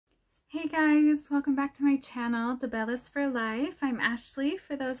Hey guys, welcome back to my channel, DeBellas for Life. I'm Ashley,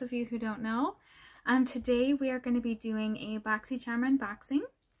 for those of you who don't know. Today we are going to be doing a Boxycharm unboxing.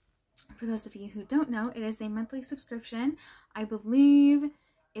 For those of you who don't know, it is a monthly subscription. I believe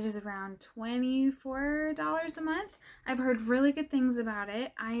it is around $24 a month. I've heard really good things about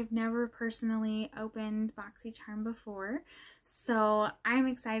it. I've never personally opened Boxycharm before, so I'm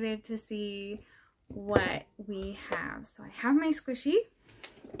excited to see what we have. So I have my squishy.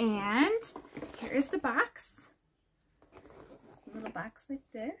 And here is the box. A little box like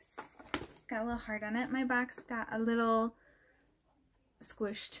this. It's got a little heart on it. My box got a little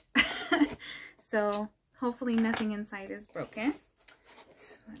squished. So hopefully nothing inside is broken.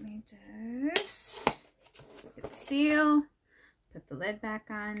 So let me just get the seal, put the lid back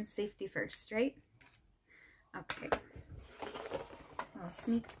on. Safety first, right? Okay. A little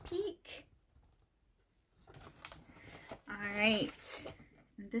sneak peek. All right.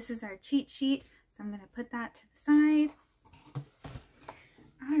 This is our cheat sheet, so I'm going to put that to the side.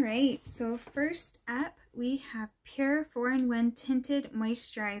 All right, so first up we have Pure 4-in-1 Tinted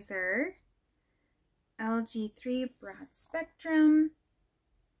Moisturizer, LG3 Broad Spectrum.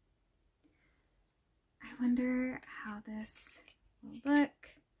 I wonder how this will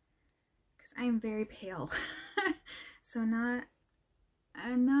look, because I am very pale. So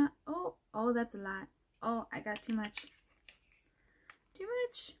oh, that's a lot. Oh, I got too much. Too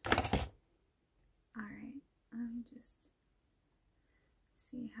much. All right, let me just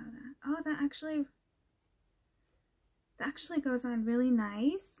see how that, that actually goes on really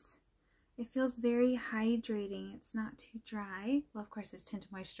nice. It feels very hydrating. It's not too dry. Well, of course it's tinted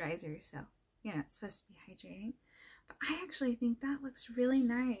moisturizer, so you know it's supposed to be hydrating, but I actually think that looks really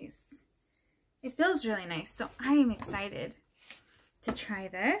nice. It feels really nice, so I am excited to try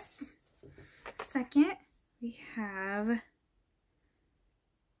this. Second, we have,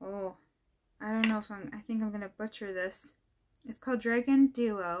 oh, I don't know if I think I'm going to butcher this. It's called Dragon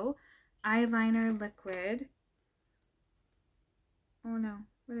Duo Eyeliner Liquid. Oh no,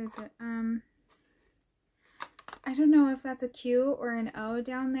 what is it? I don't know if that's a Q or an O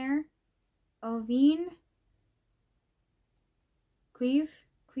down there. Ovine? Queen?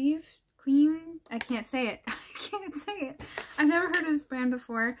 I can't say it. I can't say it. I've never heard of this brand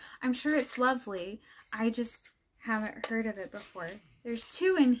before. I'm sure it's lovely. I just haven't heard of it before. There's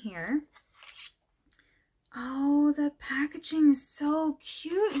two in here. Oh, the packaging is so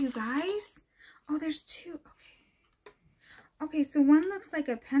cute, you guys. Oh, there's two. Okay. Okay, so one looks like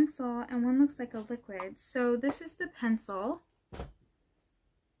a pencil and one looks like a liquid. So this is the pencil.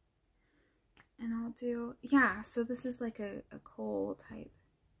 And I'll do, yeah, so this is like a kohl type.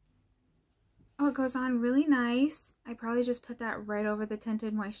 Oh, it goes on really nice. I probably just put that right over the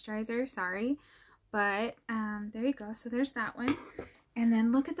tinted moisturizer, sorry. But there you go. So there's that one. And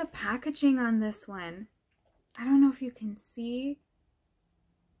then look at the packaging on this one. I don't know if you can see.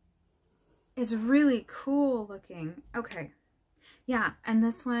 It's really cool looking. Okay. Yeah, and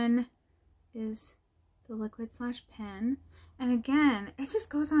this one is the liquid slash pen. And again, it just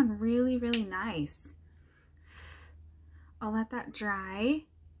goes on really, really nice. I'll let that dry.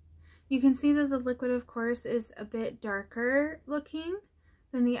 You can see that the liquid, of course, is a bit darker looking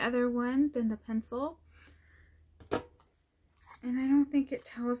than the other one, than the pencil. And I don't think it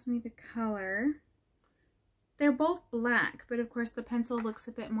tells me the color. They're both black, but of course the pencil looks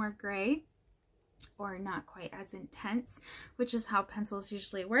a bit more gray, or not quite as intense, which is how pencils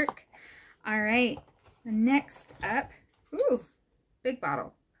usually work. All right, the next up, ooh, big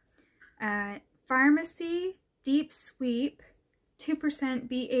bottle. Pharmacy Deep Sweep 2%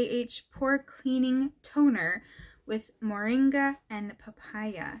 BAH Pore Cleaning Toner with moringa and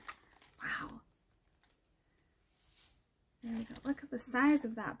papaya. Wow. There we go. Look at the size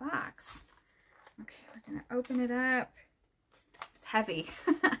of that box. Okay, we're going to open it up. It's heavy.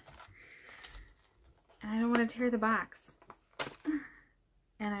 And I don't want to tear the box.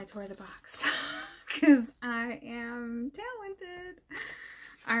 And I tore the box because I am talented.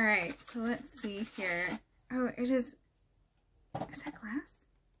 All right, so let's see here. Oh, it is that glass?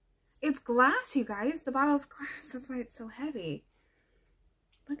 It's glass, you guys. The bottle's glass. That's why it's so heavy.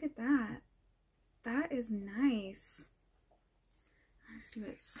 Look at that. That is nice. Let's see what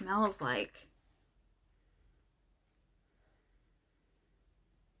it smells like.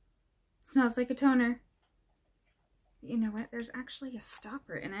 It smells like a toner. You know what? There's actually a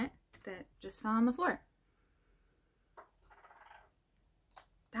stopper in it that just fell on the floor.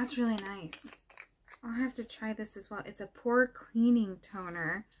 That's really nice. I'll have to try this as well. It's a pore cleaning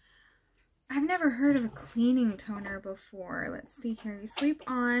toner. I've never heard of a cleaning toner before. Let's see here. You sweep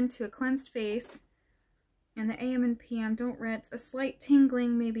on to a cleansed face And the AM and PM don't rinse. A slight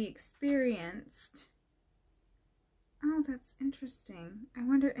tingling may be experienced. Oh, that's interesting. I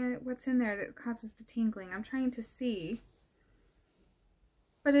wonder what's in there that causes the tingling. I'm trying to see.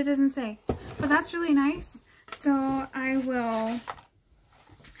 But it doesn't say. But that's really nice. So I will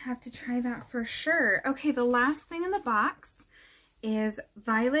have to try that for sure. Okay, the last thing in the box is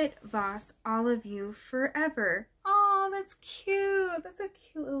Violet Voss, All of You Forever. Oh, that's cute. That's a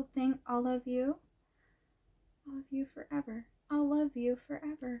cute little thing. All of you. All of you forever. I'll love you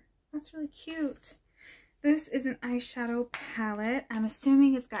forever. That's really cute. This is an eyeshadow palette. I'm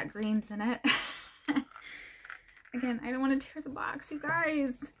assuming it's got greens in it. Again, I don't want to tear the box, you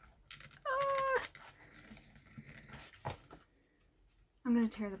guys. I'm going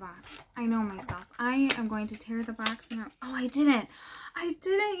to tear the box. I know myself. I am going to tear the box. And oh, I didn't. I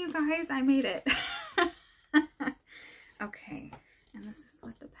didn't, you guys. I made it. Okay. And this is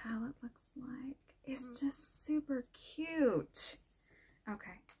what the palette looks like. It's just super cute.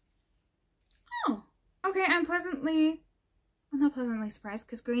 Okay. Oh, okay. I'm pleasantly, well, not pleasantly surprised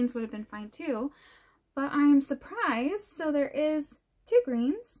because greens would have been fine too. But I'm surprised. So there is 2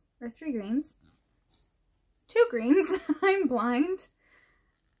 greens or 3 greens. 2 greens. I'm blind.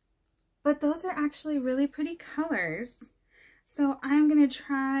 But those are actually really pretty colors. So I'm going to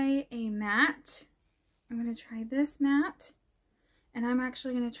try a matte. I'm going to try this matte. And I'm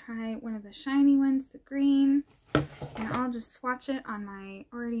actually going to try one of the shiny ones, the green. And I'll just swatch it on my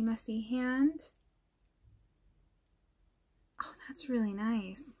already messy hand. Oh, that's really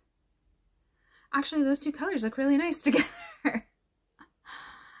nice. Actually, those 2 colors look really nice together.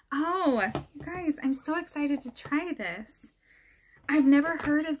 Oh, you guys, I'm so excited to try this. I've never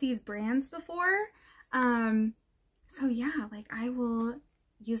heard of these brands before. So yeah, like I will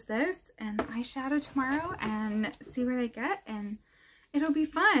use this and eyeshadow tomorrow and see what I get, and it'll be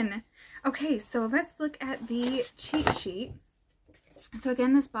fun. Okay, so let's look at the cheat sheet. So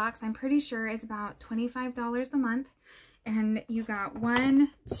again, this box I'm pretty sure is about $25 a month, and you got 1,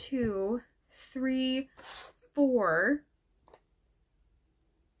 2, 3, 4,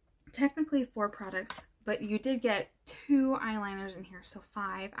 technically 4 products, but you did get 2 eyeliners in here, so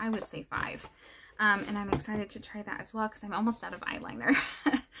 5. I would say 5. And I'm excited to try that as well because I'm almost out of eyeliner.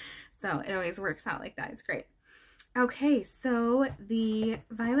 So it always works out like that. It's great. Okay, so the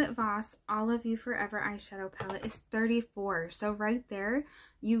Violet Voss All of You Forever eyeshadow palette is $34. So right there,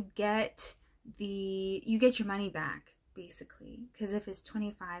 you get your money back basically, because if it's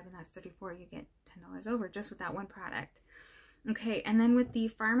 $25 and that's $34, you get $10 over just with that one product. Okay, and then with the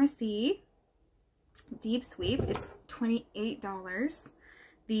Pharmacy Deep Sweep, it's $28.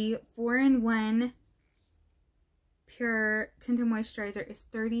 The 4-in-1 Pure Tinted Moisturizer is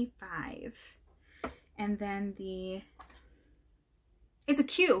 $35. And then it's a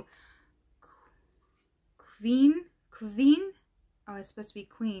Q. Queen? Oh, it's supposed to be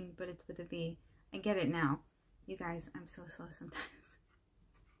Queen, but it's with a V. I get it now. You guys, I'm so slow sometimes.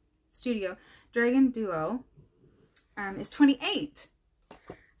 Studio Dragon Duo is $28.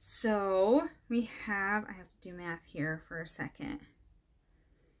 So we have, I have to do math here for a second.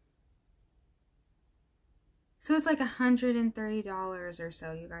 So it's like $130 or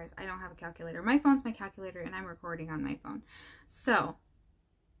so, you guys. I don't have a calculator. My phone's my calculator and I'm recording on my phone. So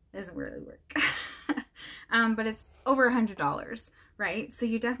it doesn't really work. But it's over $100, right? So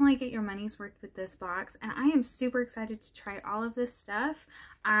you definitely get your money's worth with this box. And I am super excited to try all of this stuff.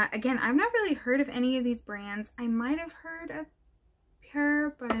 Again, I've not really heard of any of these brands. I might have heard of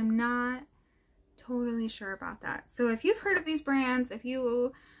Pure, but I'm not totally sure about that. So if you've heard of these brands, if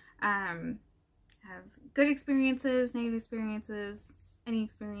you have good experiences, negative experiences, any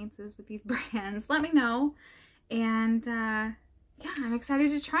experiences with these brands, let me know. And yeah, I'm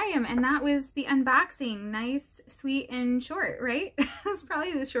excited to try them. And that was the unboxing. Nice, sweet, and short, right? That's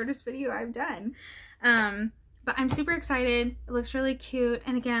probably the shortest video I've done. But I'm super excited. It looks really cute.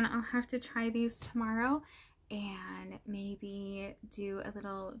 And again, I'll have to try these tomorrow and maybe do a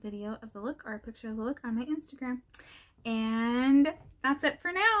little video of the look or a picture of the look on my Instagram. And that's it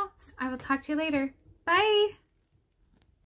for now. I will talk to you later. Bye!